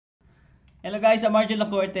Hello guys, I'm Marjo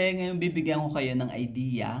Lacorte. Ngayon bibigyan ko kayo ng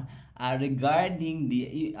idea regarding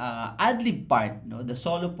the ad-lib part, no? The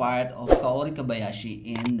solo part of Kaori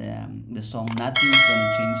Kobayashi in the song Nothing's Gonna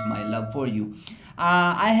Change My Love For You.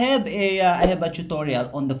 I have a tutorial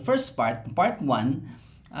on the first part 1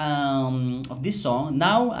 of this song.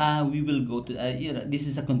 Now we will go to this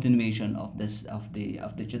is a continuation of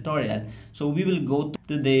the tutorial. So we will go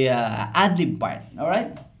to the ad-lib part. All right?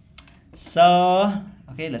 So,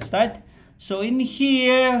 okay, let's start. So in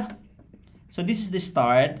here, so this is the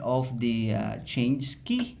start of the change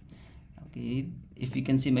key. Okay, if you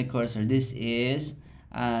can see my cursor, this is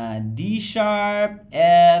D sharp,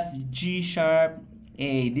 F, G sharp,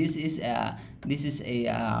 A. This is a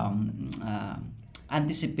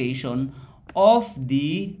anticipation of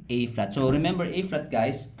the A flat. So remember A flat,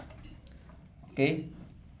 guys. Okay.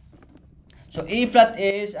 So A flat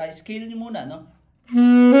is scale nyo muna, no?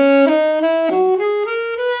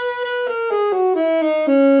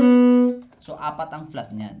 So, apat ang flat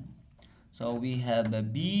niyan. So, we have a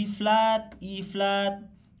B flat, E flat,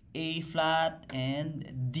 A flat, and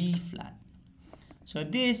D flat. So,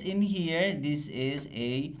 this in here, this is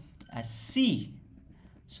a C.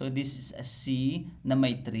 So, this is a C na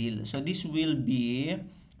may trill. So, this will be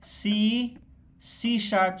C, C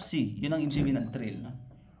sharp, C. Yun ang ibig sabihin ng trill, no?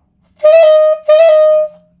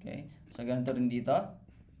 Okay. So, ganito rin dito.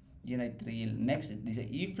 Yun ay trill. Next, this is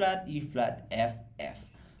E flat, F, F.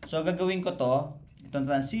 So, gagawin ko to, itong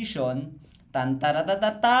transition, tan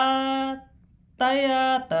taratatata,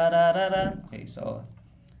 taya tararara. Okay, so,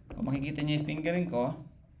 kung makikita niyo yung fingering ko,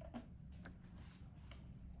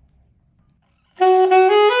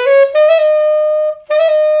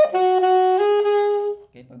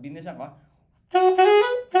 okay, pag binisan ko,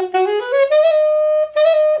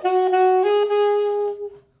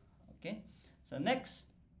 okay, so next,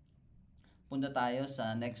 punta tayo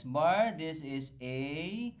sa next bar. This is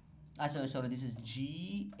A, sorry, this is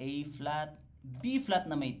G, A flat, B flat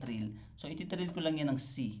na may trill. So, ititrill ko lang yan ng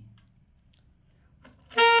C.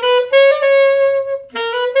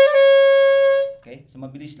 Okay, so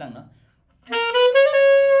mabilis lang, no?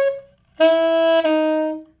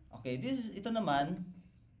 Okay, ito naman,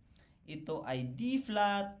 ito ay D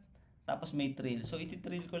flat, tapos may trill. So,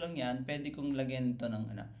 ititrill ko lang yan. Pwede kong lagyan ito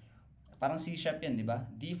ng, parang C sharp yan, di ba?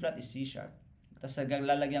 D flat is C sharp. Tapos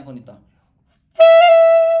lalagyan ko nito.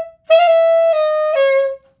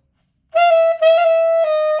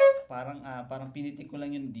 Parang pinitik ko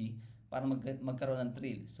lang yung D para magkaroon ng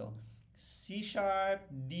trill. So, C sharp,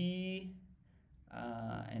 D,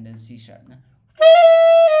 and then C sharp na.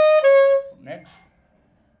 Next.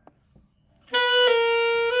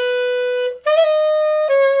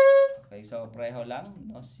 Okay, so pareho lang,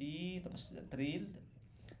 no? C, tapos trill.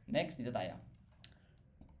 Next, dito tayo.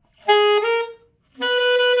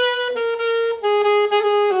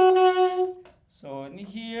 So, in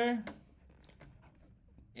here,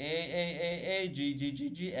 A, G,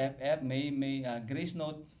 F, may grace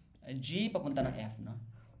note, G, papunta ng F, no?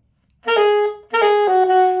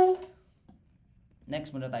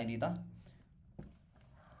 Next, muna tayo dito.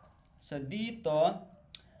 So, dito,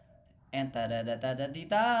 and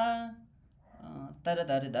tada-da-da-da-da-da,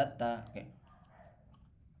 tada-da-da-da-da, okay.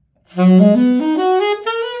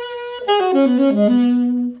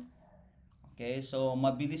 Okay, so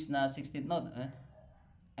mabilis na 16th note.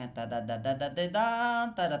 And tada-da-da-da-da-da,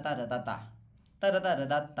 tada-da-da-da-da,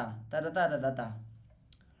 tada-da-da-da-da, tada-da-da-da-da.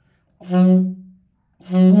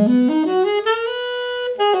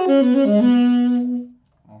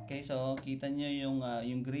 Okay, so kita nyo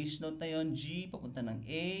yung grace note na yon, G, papunta ng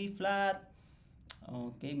A flat.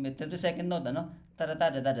 Okay, may 32nd note, ano?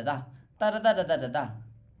 Tada-da-da-da-da, tada-da-da-da-da.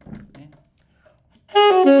 Okay.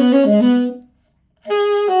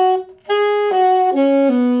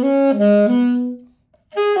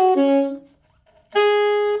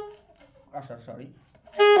 Sorry.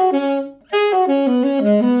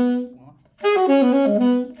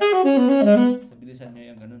 So, bilisan nyo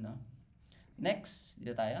yung ganun, no? Next,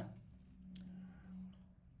 dito tayo.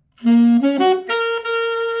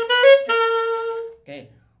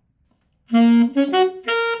 Okay.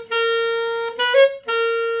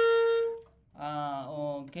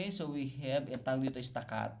 Okay, so we have, tawag dito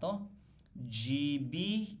staccato, G, B,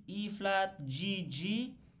 E flat, G,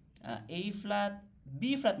 G, A flat,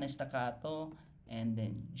 B flat na staccato, and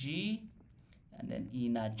then G, and then E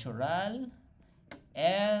natural,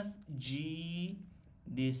 F, G,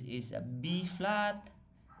 this is a B flat,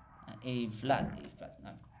 A flat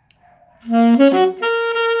na.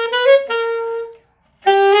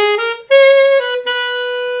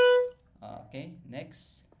 Okay,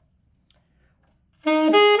 next.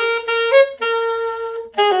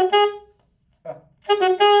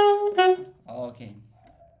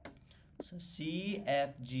 C,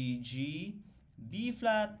 F, G, G, B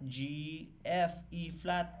flat, G, F, E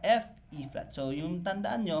flat, F, E flat. So, yung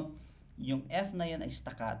tandaan nyo, yung F na yan ay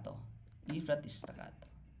staccato. E flat is staccato.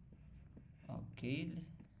 Okay.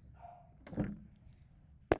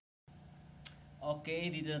 Okay,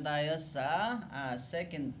 dito na tayo sa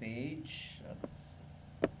second page.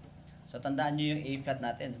 So, tandaan nyo yung A flat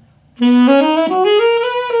natin.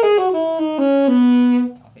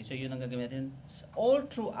 Okay, so yun ang gagawin natin all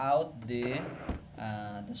throughout the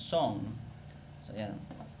song. So, yan.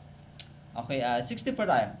 Okay, 64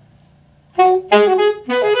 tayo.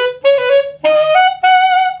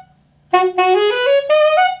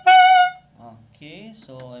 Okay,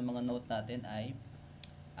 so yung mga note natin ay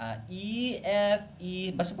E, F, E.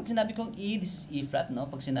 Basta pag sinabi kong E, this is E flat, no?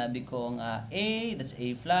 Pag sinabi kong A, that's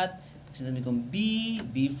A flat. Pag sinabi kong B,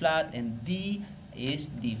 B flat, and D is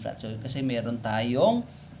D flat. So, kasi meron tayong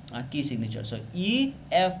key signature. So, E,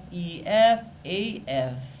 F, E, F, A,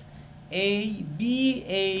 F, A, B,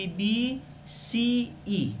 A, B, C,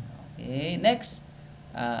 E. Okay, next.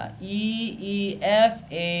 E, E, F,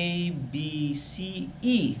 A, B, C,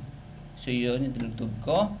 E. So, yun yung tinugtog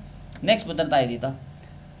ko. Next, punta tayo dito.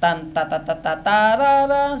 Tan ta ta ta ta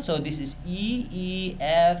tarara. So this is E, E,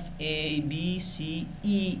 F, A, B, C,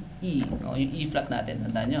 E, E. No, yung E flat natin,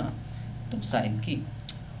 tandaan nyo. Itong side key.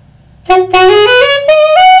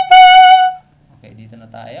 Okay, dito na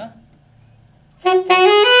tayo.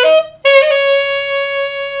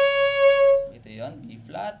 Ito yon, B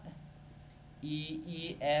flat, E,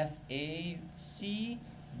 E, F, A, C,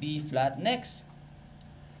 B flat. Next.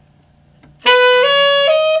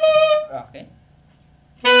 Okay.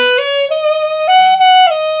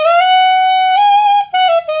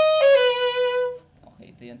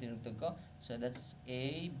 Okay, ito yung tinugtog ko. So that's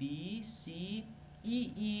A, B, C, E,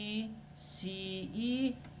 E, C,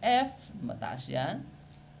 E, F, mataas yan.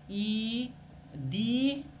 E, D,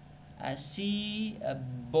 C,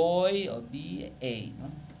 boy, o B, A.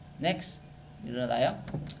 No? Next, dito na tayo.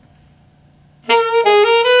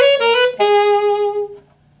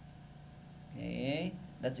 Okay,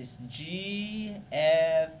 that is G,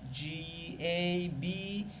 F, G, A, B,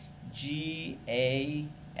 G, A,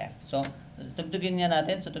 F. So, tugtugin nga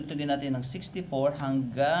natin. So, tugtugin natin ng 64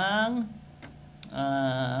 hanggang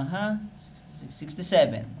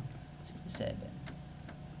 67. 67.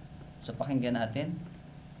 So, pakinggan natin.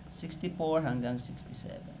 64 hanggang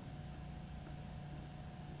 67.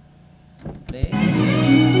 So, play.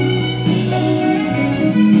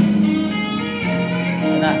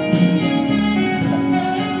 Na.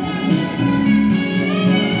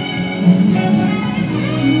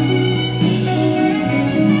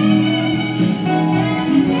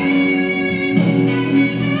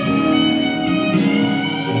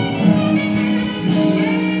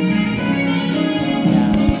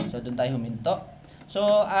 Doon tayo huminto. So,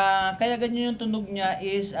 kaya ganyan yung tunog niya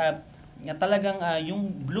is talagang yung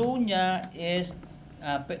blow niya is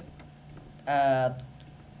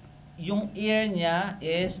yung ear niya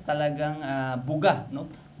is talagang buga, no?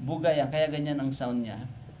 Buga yan, kaya ganyan ang sound niya.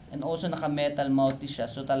 And also naka-metal mouthpiece siya,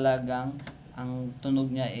 so talagang ang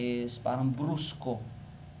tunog niya is parang brusko.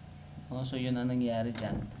 No? So, yun ang nangyari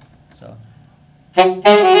diyan. So,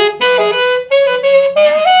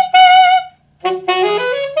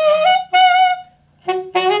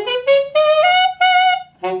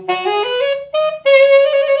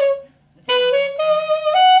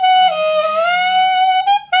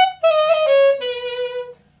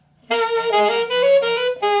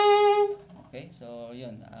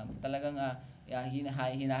 talagang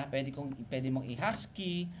pwede mong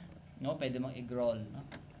i-husky, no? Pwede mong i-growl, no?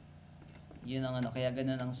 Yun ang kaya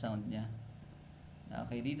ganun ang sound niya.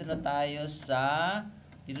 Okay, dito tayo sa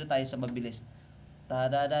mabilis. Ta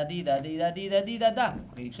da da di da di da di da di da da.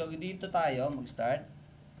 Okay, so dito tayo mag-start.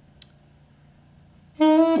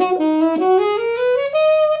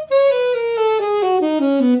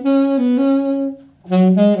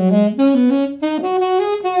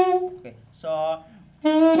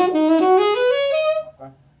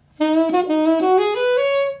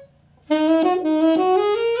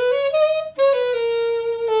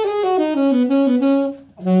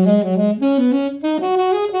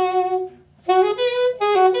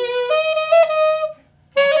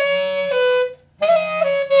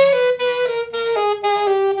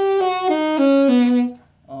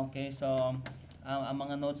 Okay, so ang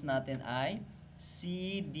mga notes natin ay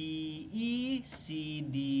C, D, E, C,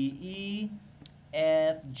 D, E,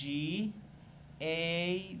 F, G, A,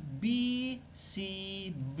 B, C,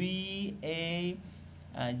 B, A,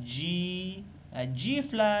 G, G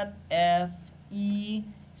flat, F, E,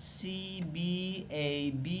 C, B,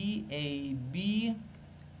 A, B, A, B,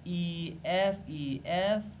 E, F, E,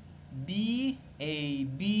 F, B, A,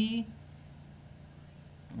 B,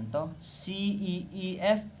 ito, C, E, E,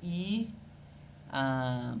 F, E,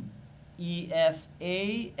 E, F, A,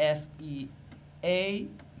 F, E, A,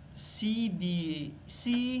 C, D,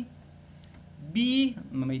 C, B,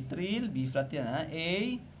 may trill, B flat yan ha,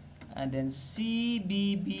 A, and then C,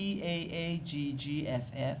 B, B, A, A, G, G, F,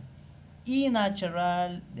 F, E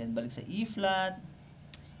natural, then balik sa E flat,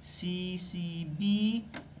 C, C, B,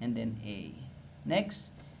 and then A. Next,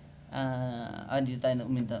 dito tayo na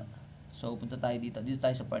uminta. So, punta tayo dito. Dito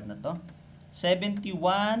tayo sa part na to.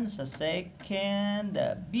 71 sa second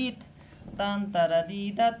beat. Tan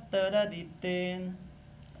taradidat taraditin.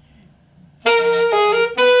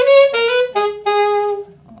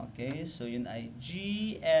 Okay, so yun ay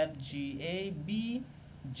G, F, G, A, B,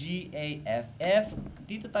 G, A, F, F.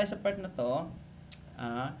 Dito tayo sa part na to.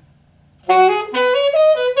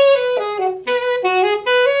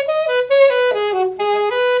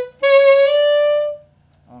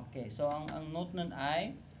 Okay, so ang note nun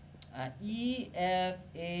ay E, F,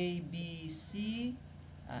 A, B, C,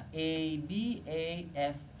 A, B, A,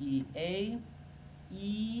 F, E, A,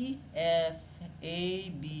 E, F, A,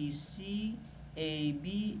 B, C, A,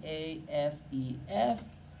 B, A, F, E, F,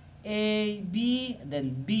 A, B,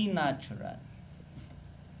 then B natural.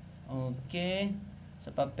 Okay. So,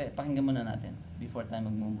 pakinggan muna natin before tayo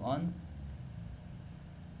mag-move on.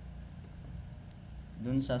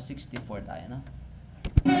 Dun sa 64 tayo, no?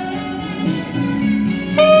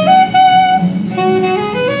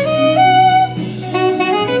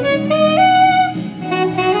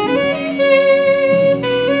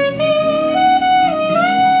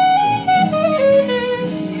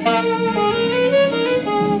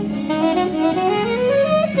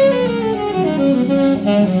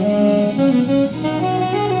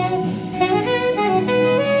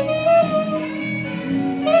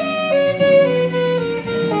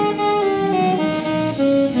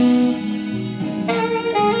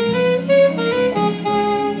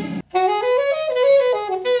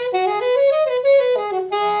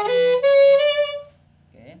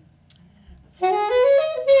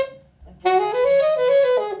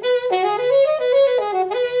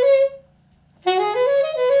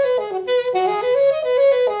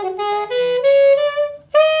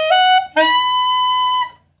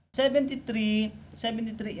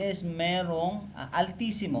 is merong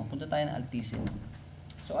altissimo. Punta tayo ng altissimo.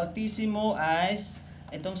 So, altissimo is,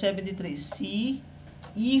 itong 73 is C,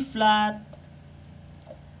 E flat,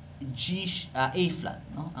 G, A flat.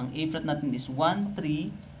 No? Ang A flat natin is 1,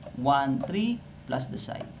 3, 1, 3 plus the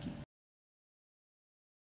side key.